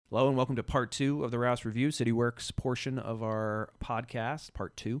Hello and welcome to part 2 of the rouss-review, CityWorks portion of our podcast,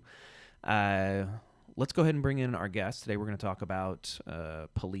 part 2. Let's go ahead and bring in our guest. Today we're going to talk about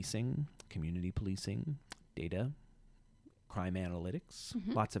policing, community policing, data, crime analytics,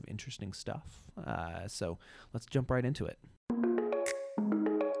 lots of interesting stuff. So let's jump right into it.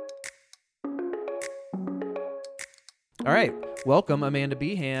 All right, welcome Amanda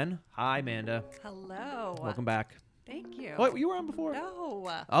Behan. Hi, Amanda. Hello. Welcome back. Thank you. What, you were on before? No.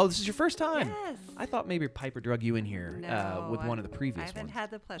 Oh, this is your first time? Yes. I thought maybe Piper drug you in here with one of the previous ones. I haven't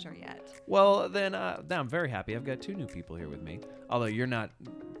had the pleasure yet. Well, then now I'm very happy. I've got 2 new people here with me. Although you're not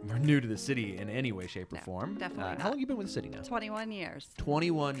new to the city in any way, shape, or form. Definitely not. How long have you been with the city now? 21 years.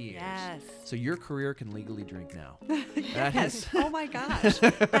 21 years. Yes. So your career can legally drink now. Yes. Oh my gosh.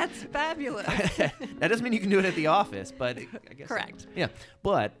 That's fabulous. That doesn't mean you can do it at the office, but I guess. Correct. Yeah.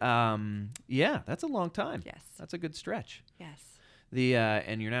 But yeah, that's a long time. Yes. That's a good stretch. Yes.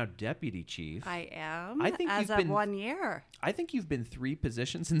 And you're now deputy chief. I am. I think as you've of been 1 year. I think you've been 3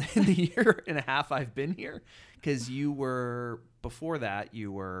 positions in the year and a half I've been here, because you were, before that, you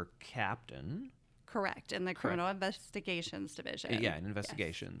were captain. Correct. In the Criminal Investigations Division. Yeah, in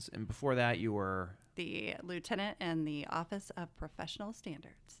investigations. Yes. And before that, you were? The lieutenant in the Office of Professional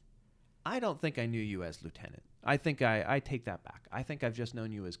Standards. I don't think I knew you as lieutenant. I think I take that back. I think I've just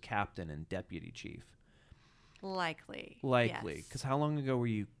known you as captain and deputy chief. Likely. Because how long ago were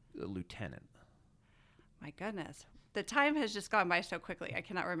you a lieutenant? My goodness. The time has just gone by so quickly. I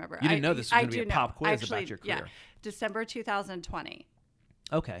cannot remember. You didn't know this was going to be a pop quiz about your career. Yeah, December 2020.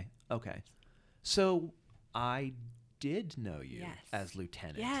 Okay. So I did know you as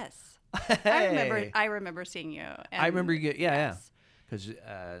lieutenant. Yes. Hey. I remember seeing you. I remember you. Yeah. Because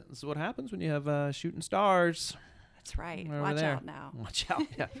this is what happens when you have shooting stars. That's right. Over Watch there. out now. Watch out.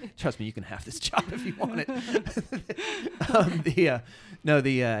 Yeah. Trust me, you can have this job if you want it.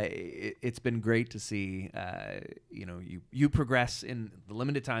 It's been great to see, you progress in the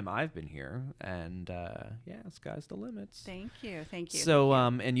limited time I've been here, and sky's the limits. Thank you. So,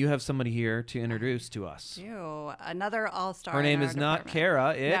 and you have somebody here to introduce to us. Another all-star. Her name is not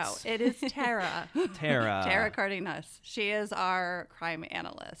Kara. No, it is Tara. Tara Cardenas. She is our crime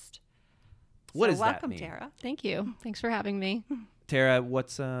analyst. What does that welcome, mean? Tara. Thank you. Thanks for having me. Tara,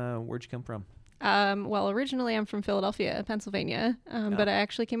 where'd you come from? Well, originally I'm from Philadelphia, Pennsylvania, but I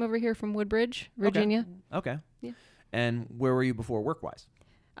actually came over here from Woodbridge, Virginia. Okay. Yeah. And where were you before work-wise?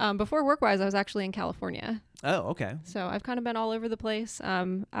 Before work-wise, I was actually in California. Oh, okay. So I've kind of been all over the place.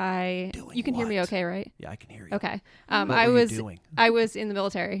 You can hear me okay, right? Yeah, I can hear you. Okay. What were you doing? I was in the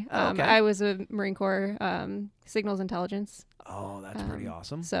military. Okay. I was a Marine Corps signals intelligence. Oh, that's pretty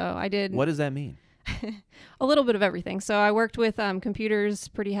awesome. So I did. What does that mean? A little bit of everything. So I worked with computers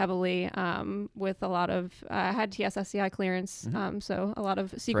pretty heavily with a lot of, I had TSSCI clearance, so a lot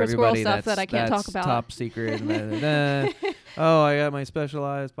of secret squirrel stuff that I can't talk about. Top secret. Oh, I got my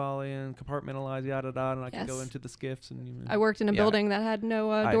specialized poly and compartmentalized, yada, yada, and I can go into the skiffs. And I worked in a building that had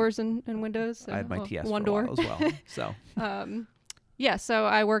no doors and windows. So I had my TS one for door a while as well. So. So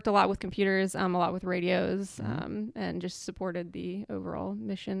I worked a lot with computers, a lot with radios, and just supported the overall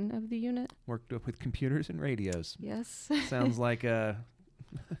mission of the unit. Worked with computers and radios. Yes. Sounds like it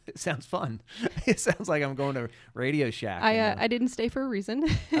sounds fun. It sounds like I'm going to Radio Shack. I didn't stay for a reason.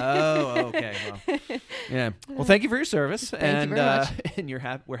 Oh, okay. Well, yeah. Well, thank you for your service. Thank you very much.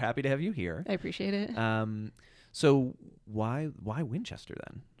 And we're happy to have you here. I appreciate it. So why Winchester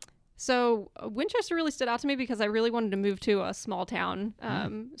then? So Winchester really stood out to me because I really wanted to move to a small town.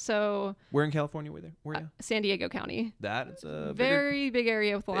 So where in California were you? San Diego County. That's a very big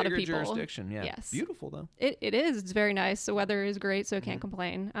area with a lot of people. Jurisdiction, yeah. Yes. Beautiful though. It is. It's very nice. The weather is great, so I can't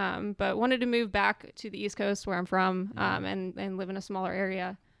complain. But wanted to move back to the East Coast where I'm from, and live in a smaller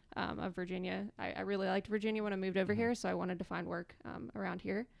area of Virginia. I really liked Virginia when I moved over here, so I wanted to find work around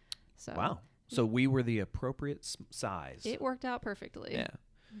here. So wow. So we were the appropriate size. It worked out perfectly. Yeah.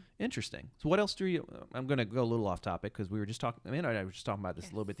 Interesting. So what else do you? I'm going to go a little off topic because we were just talking. I was just talking about this a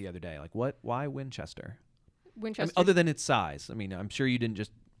little bit the other day. Like, why Winchester? Winchester. Other than its size. I mean, I'm sure you didn't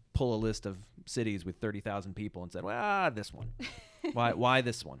just pull a list of cities with 30,000 people and said, "Well, this one." Why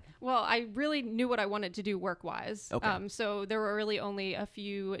this one? Well, I really knew what I wanted to do work-wise. Okay. So there were really only a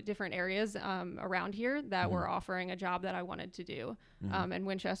few different areas around here that were offering a job that I wanted to do. And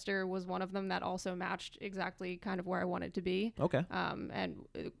Winchester was one of them that also matched exactly kind of where I wanted to be. Okay. And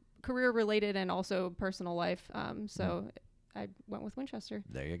career-related and also personal life. So I went with Winchester.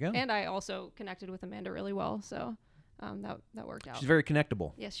 There you go. And I also connected with Amanda really well. So that worked out. She's very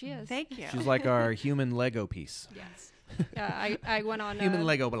connectable. Yes, she is. Thank you. She's like our human Lego piece. Yes. I went on Human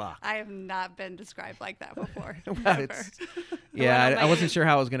Lego block. I have not been described like that before. Well, I wasn't sure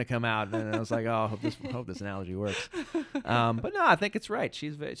how it was going to come out, and I was like, "Oh, I hope this analogy works." But no, I think it's right.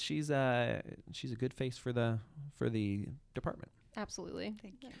 She's a good face for the department. Absolutely.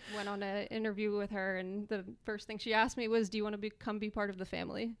 Thank you. Went on an interview with her, and the first thing she asked me was, "Do you want to be part of the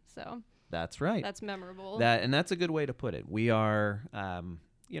family?" So that's right. That's memorable. That's a good way to put it. We are,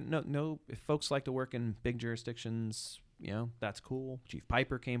 if folks like to work in big jurisdictions, that's cool. Chief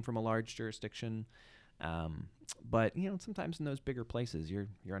Piper came from a large jurisdiction, but sometimes in those bigger places, you're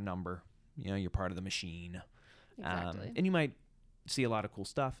a number. You're part of the machine. Exactly. And you might see a lot of cool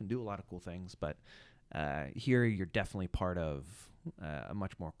stuff and do a lot of cool things, but here you're definitely part of a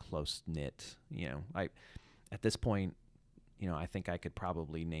much more close-knit, at this point, I think I could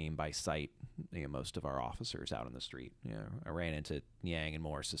probably name by sight most of our officers out on the street. I ran into Yang and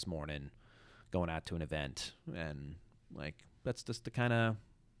Morris this morning going out to an event, and that's just the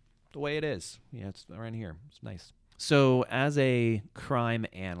way it is. It's around here. It's nice. So as a crime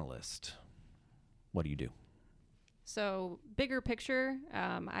analyst, what do you do? So bigger picture,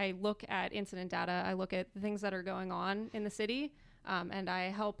 I look at incident data. I look at the things that are going on in the city, and I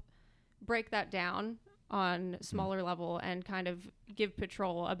help break that down on smaller level and kind of give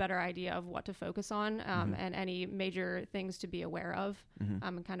patrol a better idea of what to focus on and any major things to be aware of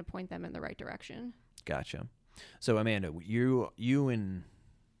and kind of point them in the right direction. Gotcha. So Amanda, you and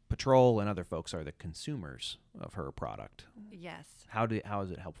patrol and other folks are the consumers of her product. Yes. How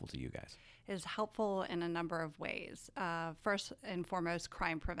is it helpful to you guys? It is helpful in a number of ways. First and foremost,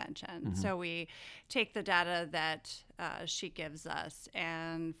 crime prevention. So we take the data that she gives us,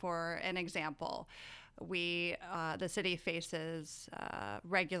 and for an example, the city faces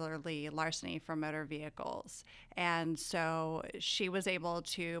regularly larceny from motor vehicles. And so she was able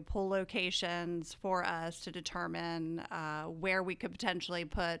to pull locations for us to determine where we could potentially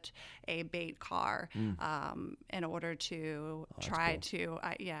put a bait car in order to try to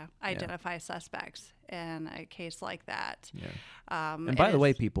identify suspects in a case like that. Yeah. And by the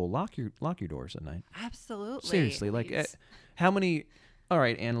way, people, lock your doors at night. Absolutely. Seriously, how many? All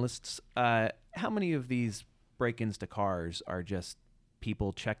right, analysts. How many of these break-ins to cars are just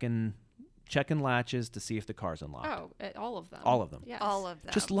people checking latches to see if the car's unlocked? Oh, all of them. All of them. Yes. All of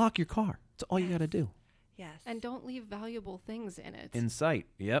them. Just lock your car. That's all you got to do. Yes. And don't leave valuable things in it. In sight.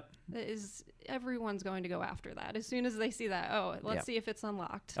 Yep. Everyone's going to go after that as soon as they see that. Oh, let's see if it's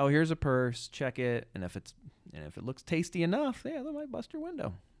unlocked. Oh, here's a purse. Check it, and if it looks tasty enough, they might bust your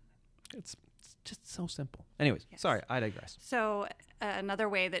window. It's just so simple. Anyways, sorry, I digress. So another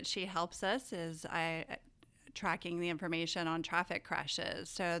way that she helps us is tracking the information on traffic crashes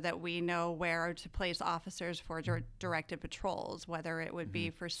so that we know where to place officers for directed patrols, whether it would be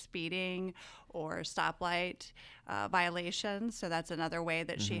for speeding or stoplight violations. So that's another way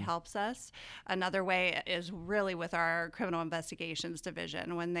that she helps us. Another way is really with our criminal investigations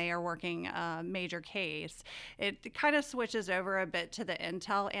division. When they are working a major case, it kind of switches over a bit to the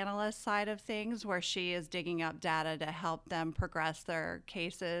intel analyst side of things, where she is digging up data to help them progress their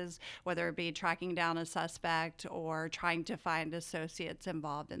cases, whether it be tracking down a suspect or trying to find associates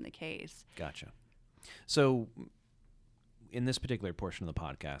involved in the case. Gotcha. So in this particular portion of the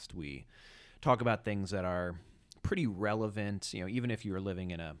podcast, we talk about things that are pretty relevant, even if you're living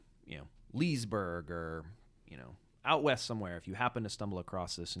in a, Leesburg or, out west somewhere. If you happen to stumble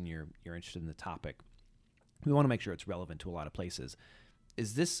across this and you're interested in the topic, we want to make sure it's relevant to a lot of places.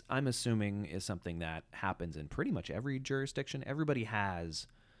 Is this, I'm assuming, is something that happens in pretty much every jurisdiction? Everybody has,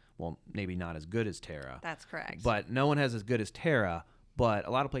 well, maybe not as good as Tara. That's correct. But no one has as good as Tara, but a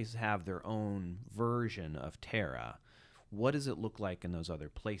lot of places have their own version of Tara. What does it look like in those other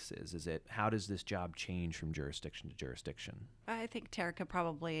places? How does this job change from jurisdiction to jurisdiction? I think Tara could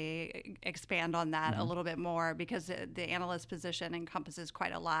probably expand on that a little bit more, because the analyst position encompasses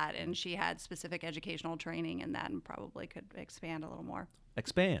quite a lot, and she had specific educational training in that and probably could expand a little more.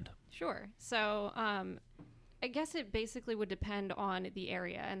 Expand. Sure. So I guess it basically would depend on the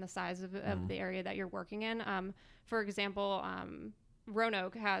area and the size of the area that you're working in. For example,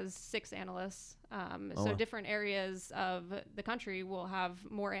 Roanoke has 6 analysts. So different areas of the country will have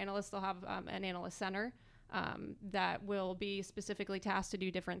more analysts. They'll have an analyst center that will be specifically tasked to do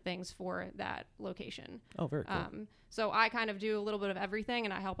different things for that location. Oh, very cool. So I kind of do a little bit of everything,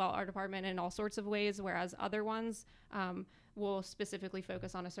 and I help out our department in all sorts of ways, whereas other ones will specifically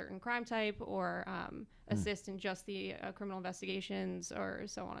focus on a certain crime type or assist in just the criminal investigations or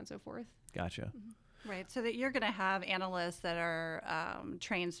so on and so forth. Gotcha. Right, so that you're going to have analysts that are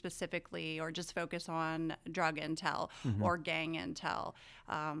trained specifically or just focus on drug intel or gang intel.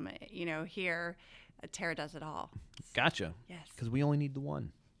 Here Tara does it all. Gotcha. Yes. Because we only need the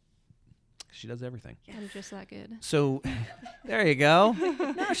one. She does everything. Yes. I'm just that good. So there you go.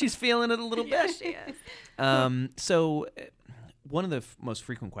 Now she's feeling it a little bit. Yes, she is. So one of the most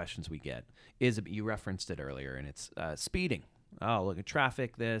frequent questions we get is, you referenced it earlier, and it's speeding. Oh, look at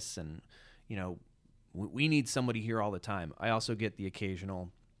traffic, this, and, you know, we need somebody here all the time. I also get the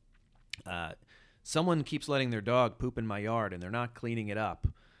occasional, someone keeps letting their dog poop in my yard and they're not cleaning it up.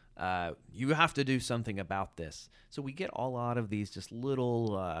 You have to do something about this. So we get a lot of these just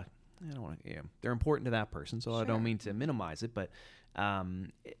little, I don't want to, they're important to that person, so I don't mean to minimize it, but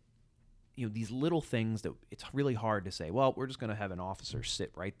you know, these little things that it's really hard to say, well, we're just going to have an officer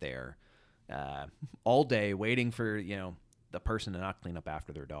sit right there all day waiting for, you know, the person to not clean up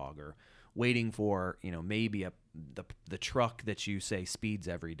after their dog, or waiting for, you know, maybe the truck that you say speeds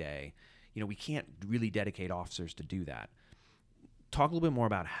every day. You know, we can't really dedicate officers to do that. Talk a little bit more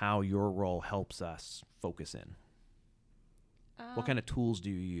about how your role helps us focus in. What kind of tools do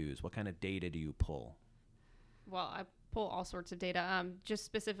you use? What kind of data do you pull? Well, I pull all sorts of data, just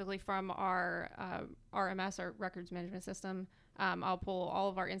specifically from our RMS, our records management system. I'll pull all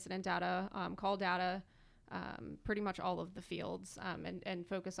of our incident data, call data, pretty much all of the fields, and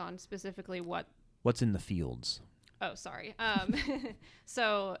focus on specifically what's in the fields. Oh, sorry.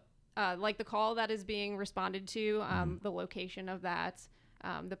 So like the call that is being responded to, the location of that,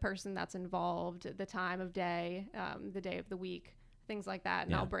 the person that's involved, the time of day, the day of the week, things like that.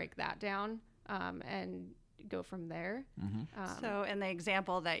 And I'll break that down and go from there. So in the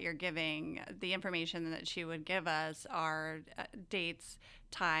example that you're giving, the information that she would give us are dates,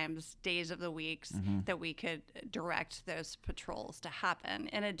 times, days of the weeks that we could direct those patrols to happen.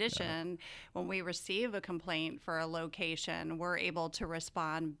 In addition, when we receive a complaint for a location, we're able to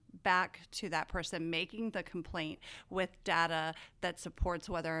respond back to that person making the complaint with data that supports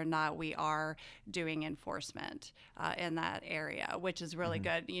whether or not we are doing enforcement in that area, which is really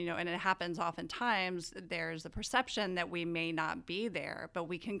good. You know, and it happens oftentimes. There's the perception that we may not be there, but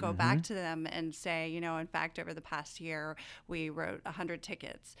we can go back to them and say, you know, in fact, over the past year, we wrote 100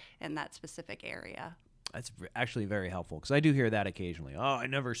 tickets in that specific area. That's actually very helpful, because I do hear that occasionally. Oh, I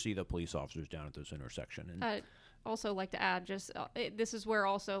never see the police officers down at this intersection. And also like to add, just this is where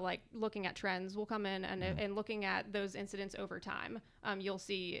also like looking at trends will come in, and looking at those incidents over time. You'll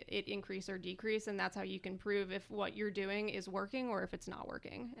see it increase or decrease, and that's how you can prove if what you're doing is working or if it's not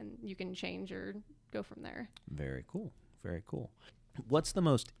working, and you can change or go from there. Very cool. Very cool. What's the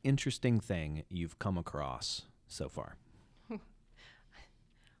most interesting thing you've come across so far?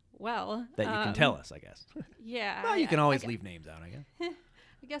 Well, that you can tell us, I guess. Yeah. Well, you can always leave names out, I guess.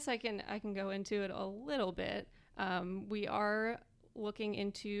 I guess I can go into it a little bit. We are looking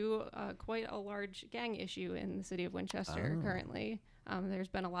into quite a large gang issue in the city of Winchester currently. There's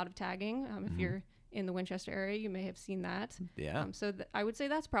been a lot of tagging. If you're in the Winchester area, you may have seen that. Yeah. So I would say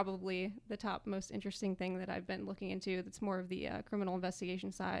that's probably the top most interesting thing that I've been looking into. That's more of the criminal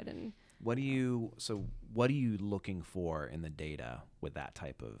investigation side. And what are you looking for in the data with that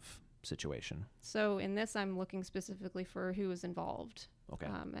type of situation? So in this, I'm looking specifically for who is involved. Okay.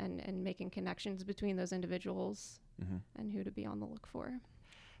 And making connections between those individuals and who to be on the look for.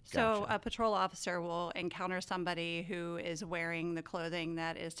 So a patrol officer will encounter somebody who is wearing the clothing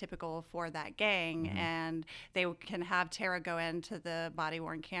that is typical for that gang, and they can have Tara go into the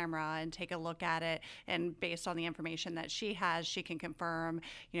body-worn camera and take a look at it, and based on the information that she has, she can confirm,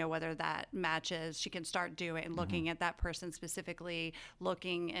 you know, whether that matches. She can start looking at that person specifically,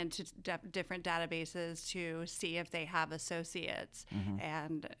 looking into different databases to see if they have associates,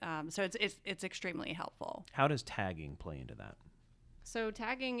 and so it's extremely helpful. How does tagging play into that? So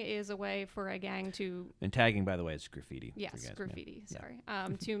tagging is a way for a gang to... And tagging, by the way, is graffiti. Yes, graffiti, sorry.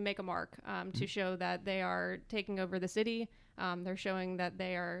 To make a mark, to show that they are taking over the city. They're showing that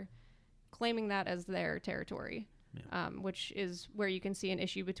they are claiming that as their territory, which is where you can see an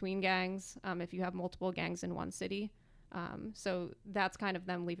issue between gangs if you have multiple gangs in one city. So that's kind of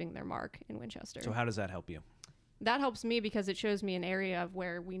them leaving their mark in Winchester. So how does that help you? That helps me because it shows me an area of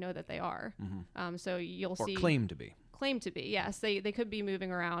where we know that they are. So you'll see... Or claim to be. Claim to be, yes. They could be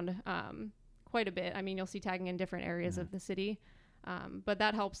moving around quite a bit. I mean, you'll see tagging in different areas of the city, but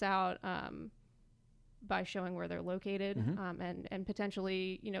that helps out by showing where they're located and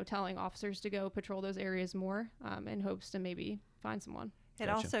potentially, you know, telling officers to go patrol those areas more in hopes to maybe find someone. It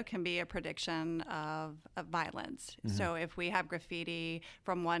also can be a prediction of violence. So if we have graffiti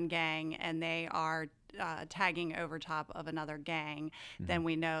from one gang and they are tagging over top of another gang, then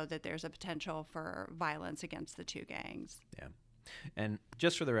we know that there's a potential for violence against the two gangs. Yeah. And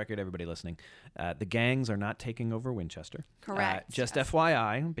just for the record, everybody listening, the gangs are not taking over Winchester. Correct. Just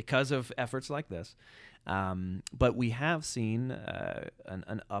FYI, because of efforts like this. But we have seen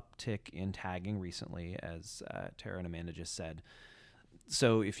an uptick in tagging recently, as Tara and Amanda just said.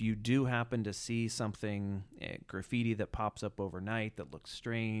 So if you do happen to see something, graffiti that pops up overnight that looks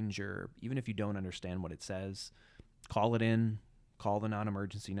strange, or even if you don't understand what it says, call it in, call the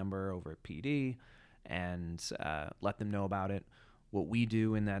non-emergency number over at PD, and let them know about it. What we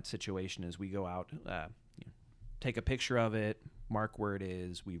do in that situation is we go out, take a picture of it, mark where it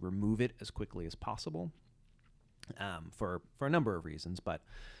is, we remove it as quickly as possible for a number of reasons. But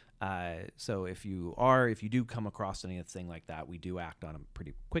so if you do come across anything like that, we do act on it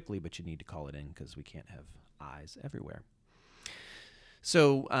pretty quickly, but you need to call it in because we can't have eyes everywhere.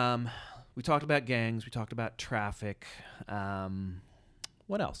 So we talked about gangs, we talked about traffic.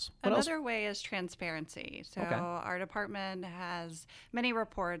 What else? Another way is transparency. So our department has many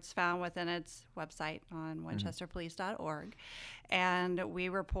reports found within its website on winchesterpolice.org. And we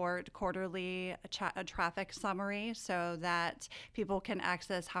report quarterly a traffic summary so that people can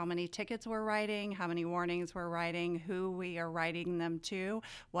access how many tickets we're writing, how many warnings we're writing, who we are writing them to,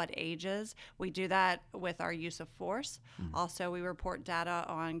 what ages. We do that with our use of force. Also, we report data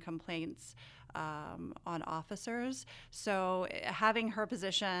on complaints on officers. So having her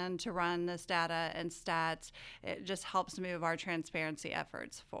position to run this data and stats, it just helps move our transparency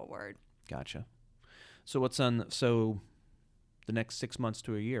efforts forward. Gotcha. So the next 6 months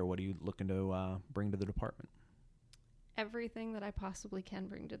to a year, what are you looking to bring to the department? Everything that I possibly can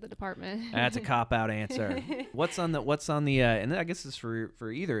bring to the department. That's a cop-out answer. What's on the and I guess this is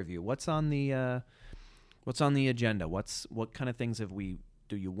for either of you. What's on the agenda? What kind of things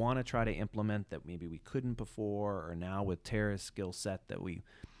do you want to try to implement that maybe we couldn't before, or now with Tara's skill set that we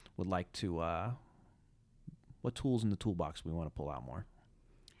would like to, what tools in the toolbox we want to pull out more?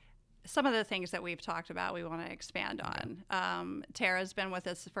 Some of the things that we've talked about, we want to expand on. Tara's been with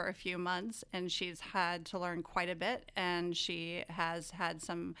us for a few months, and she's had to learn quite a bit, and she has had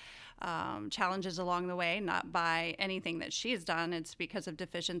some challenges along the way, not by anything that she's done. It's because of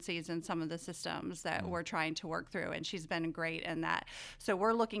deficiencies in some of the systems that we're trying to work through, and she's been great in that. So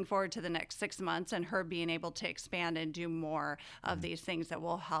we're looking forward to the next 6 months and her being able to expand and do more of these things that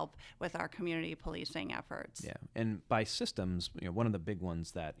will help with our community policing efforts. Yeah, and by systems, one of the big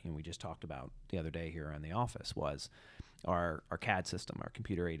ones that we just talked about the other day here in the office was our CAD system, our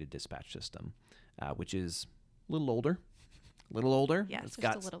computer-aided dispatch system, which is a little older. Yes, it's just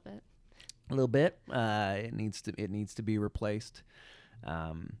got a little bit. A little bit. It needs to be replaced,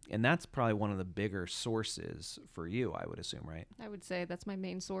 and that's probably one of the bigger sources for you, I would assume, right? I would say that's my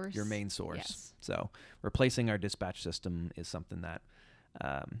main source. Your main source. Yes. So replacing our dispatch system is something that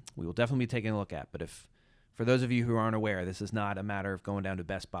we will definitely be taking a look at. But for those of you who aren't aware, this is not a matter of going down to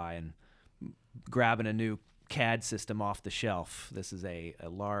Best Buy and grabbing a new CAD system off the shelf. This is a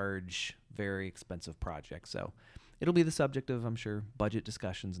large, very expensive project. So it'll be the subject of, I'm sure, budget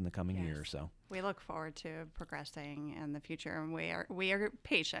discussions in the coming year or so. We look forward to progressing in the future, and we are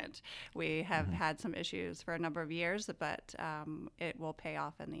patient. We have had some issues for a number of years, but it will pay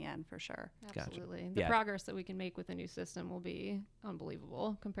off in the end for sure. Absolutely. Gotcha. The progress that we can make with a new system will be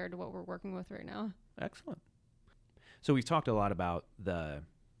unbelievable compared to what we're working with right now. Excellent. So we've talked a lot about the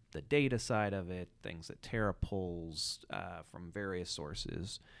data side of it, things that Tara pulls from various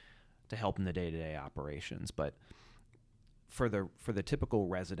sources to help in the day-to-day operations. But for the typical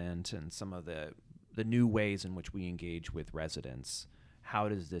resident and some of the new ways in which we engage with residents, how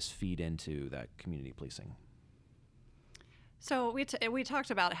does this feed into that community policing? So we talked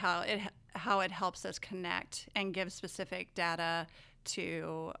about how it helps us connect and give specific data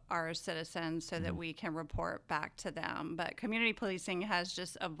to our citizens so that we can report back to them. But community policing has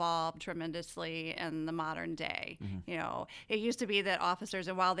just evolved tremendously in the modern day. It used to be that officers,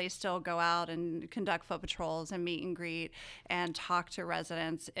 and while they still go out and conduct foot patrols and meet and greet and talk to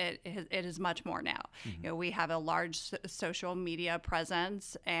residents, it is much more now. We have a large social media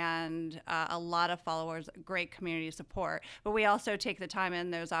presence and a lot of followers, great community support. But we also take the time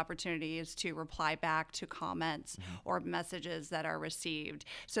in those opportunities to reply back to comments or messages that are received.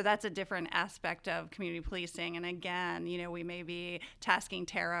 So that's a different aspect of community policing. And again, we may be tasking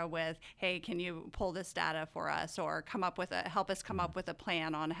Tara with, hey, can you pull this data for us, or help us come up with a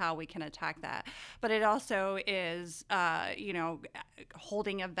plan on how we can attack that. But it also is,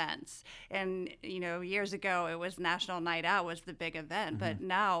 holding events. And, years ago, it was National Night Out was the big event. But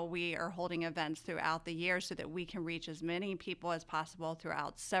now we are holding events throughout the year so that we can reach as many people as possible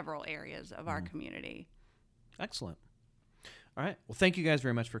throughout several areas of our community. Excellent. All right. Well, thank you guys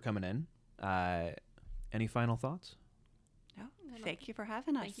very much for coming in. Any final thoughts? Oh, thank you for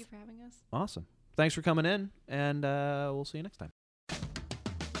having us. Thank you for having us. Awesome. Thanks for coming in, and we'll see you next time.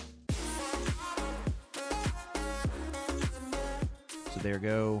 So there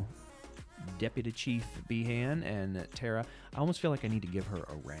go Deputy Chief Behan and Tara. I almost feel like I need to give her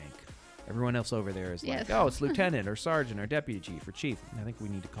a rank. Everyone else over there is Yes. like, oh, it's lieutenant or sergeant or deputy chief or chief. I think we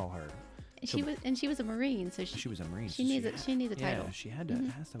need to call her. She was a Marine, so She was a Marine. she needs a title. Yeah, she had to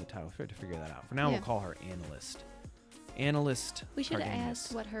has to have a title. We have to figure that out. For now, we'll Yeah. call her analyst. Analyst. We should have Cardenas.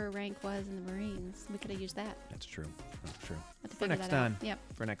 asked what her rank was in the Marines. We could have used that. That's true. That's true. Have to For figure next that out. time. Yep.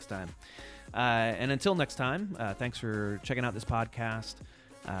 For next time. And until next time, thanks for checking out this podcast.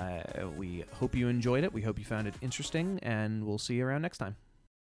 We hope you enjoyed it. We hope you found it interesting, and we'll see you around next time.